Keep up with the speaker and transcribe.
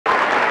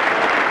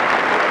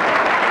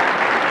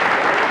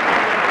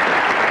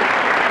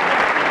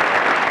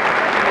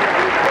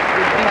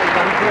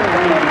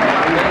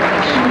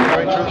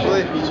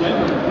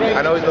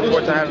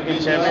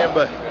African champion,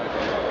 but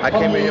I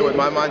came in here with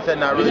my mindset,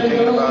 not really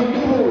thinking about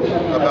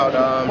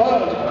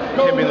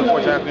him being the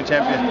 4th African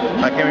champion.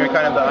 I came here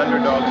kind of the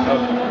underdog,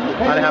 so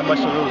I didn't have much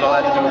to lose. All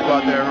I had to do was go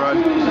out there and run.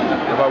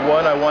 If I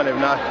won, I won. If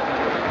not,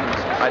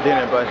 I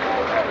didn't. But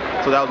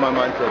so that was my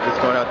mindset,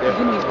 just going out there,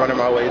 running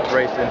my way,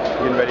 racing,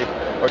 getting ready,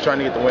 or trying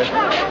to get the win.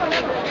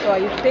 So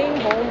are you staying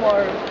home,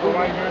 or if you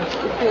want to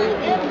switch to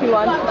the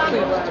US?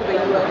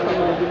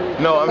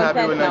 No, I'm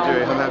happy with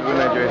Nigeria. I'm happy with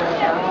Nigeria.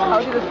 How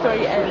did the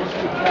story end?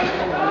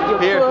 You're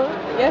Here. cool?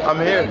 Yes, I'm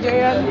here.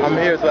 Nigerian? I'm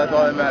here, so that's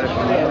all that matters.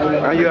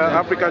 And you're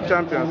Africa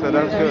champion, so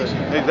that's good.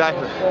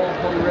 Exactly.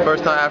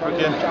 First time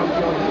African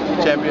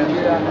champion.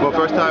 Well,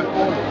 first time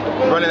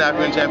running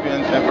African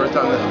champion and first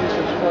time the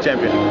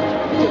champion.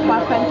 It's your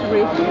first time to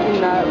race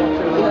in an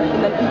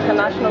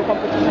international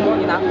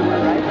competition in Africa,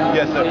 right?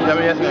 Yes, sir. I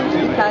mean, yes, ma'am.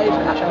 Excuse me.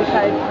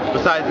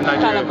 Besides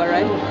Nigeria. Calabar,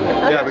 right?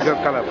 Yeah, because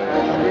Calabar.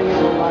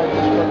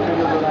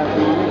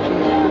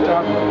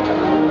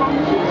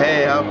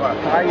 Hey,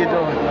 how you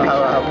doing?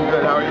 I'm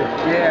good. How are you?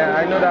 Yeah,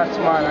 I know that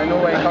smile. I know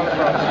where it comes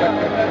from.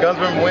 It comes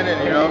from winning,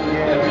 you know?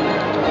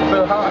 Yeah.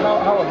 So how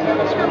was it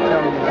possible?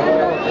 Tell me.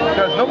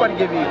 Because nobody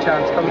gave you a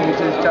chance coming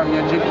into this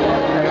championship.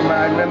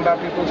 I remember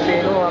people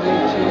saying, oh,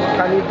 Amaechi,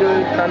 can you do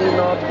it? Can you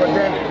not? But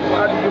then,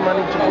 how did you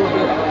manage to go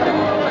here?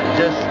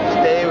 Just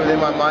stay within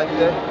my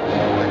mindset.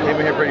 I came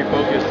in here pretty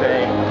focused,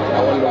 saying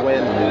I wanted to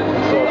win.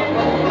 So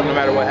no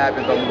matter what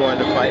happens, I'm going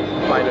to fight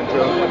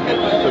until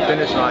the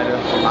finish line.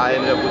 And I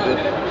ended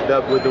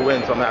up with the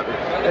win, so I'm happy.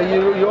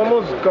 You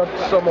almost got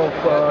some of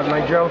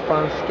Nigerian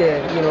fans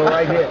scared,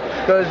 right here,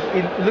 because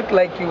it looked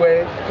like you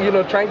were,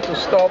 trying to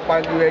stop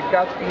and you were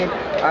gasping,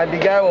 and the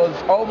guy was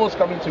almost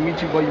coming to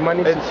meet you, but you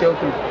managed to sail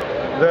through.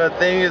 The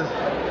thing is,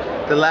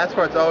 the last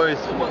part's always,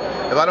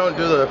 if I don't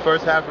do the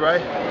first half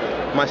right,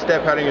 my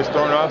step pattern is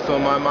thrown off, so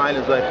my mind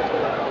is like,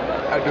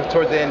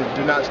 towards the end,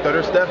 do not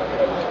stutter step.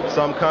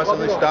 So I'm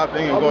constantly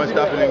stopping and going,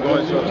 so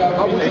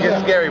it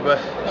gets scary, but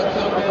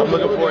I'm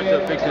looking forward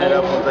to fixing it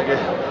up once I get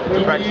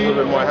to practice a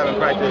little bit more. I haven't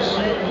practiced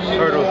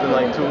hurdles in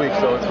like 2 weeks,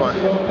 so it's fun.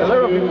 A lot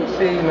of people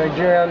say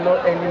Nigeria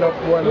not ending up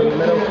one in the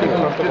medal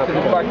table because of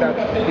the fact that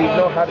they've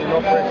not had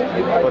enough rest. I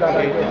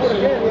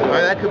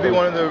mean, that could be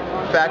one of the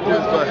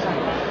factors, but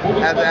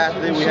as an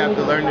athlete, we have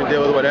to learn to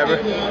deal with whatever.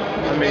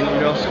 I mean,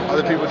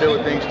 other people deal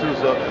with things too,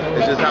 so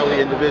it's just how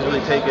we individually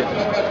take it.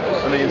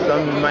 I mean,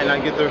 some might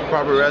not get their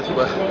proper rest,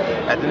 but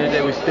at the end of the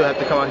day, we still have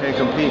to come out here and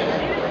compete.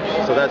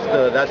 So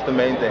that's the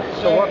main thing.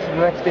 So what's the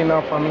next thing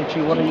now for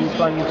Amaechi? What are you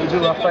planning to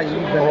do after you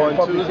leave the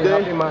Republic?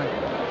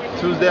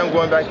 Tuesday, I'm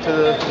going back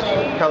to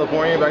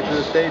California, back to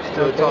the States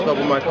to talk up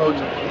with my coach,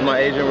 my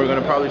agent. We're going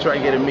to probably try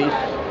and get a meet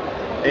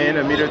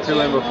or two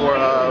in before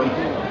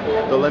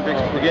the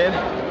Olympics begin.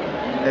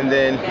 And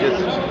then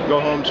just go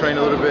home, train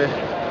a little bit,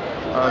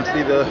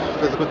 see the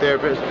physical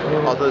therapist,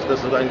 all this stuff,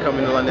 so I can come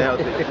into London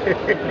healthy.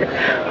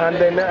 And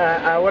then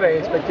what are your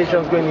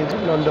expectations going into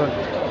London?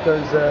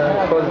 Because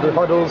the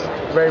hurdles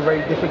very,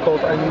 very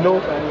difficult, and you're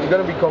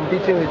going to be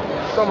competing with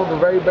some of the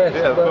very best.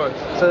 Yeah, of course.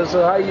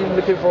 So how are you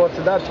looking forward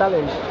to that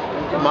challenge?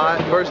 My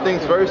first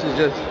things first is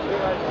just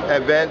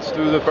advance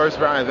through the first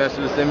round, advance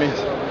through the semis.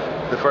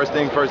 The first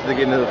thing first is to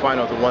get into the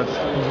finals, and once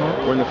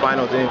we're in the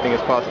finals, anything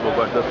is possible.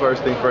 But the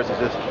first thing first is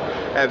just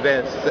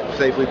advance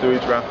safely through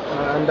each round.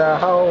 And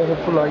how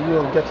hopeful are you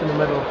of getting the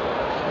medal?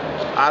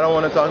 I don't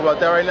want to talk about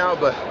that right now,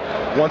 but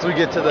once we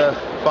get to the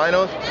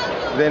finals,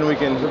 then we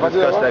can discuss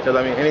that, because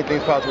I mean,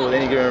 anything's possible with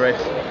any given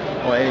race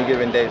on any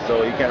given day,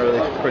 so you can't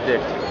really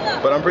predict.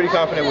 But I'm pretty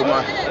confident with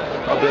my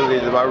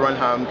abilities. If I run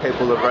how I'm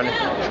capable of running,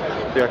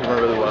 I think I can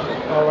run really well.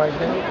 All right,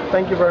 then.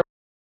 Thank you very much.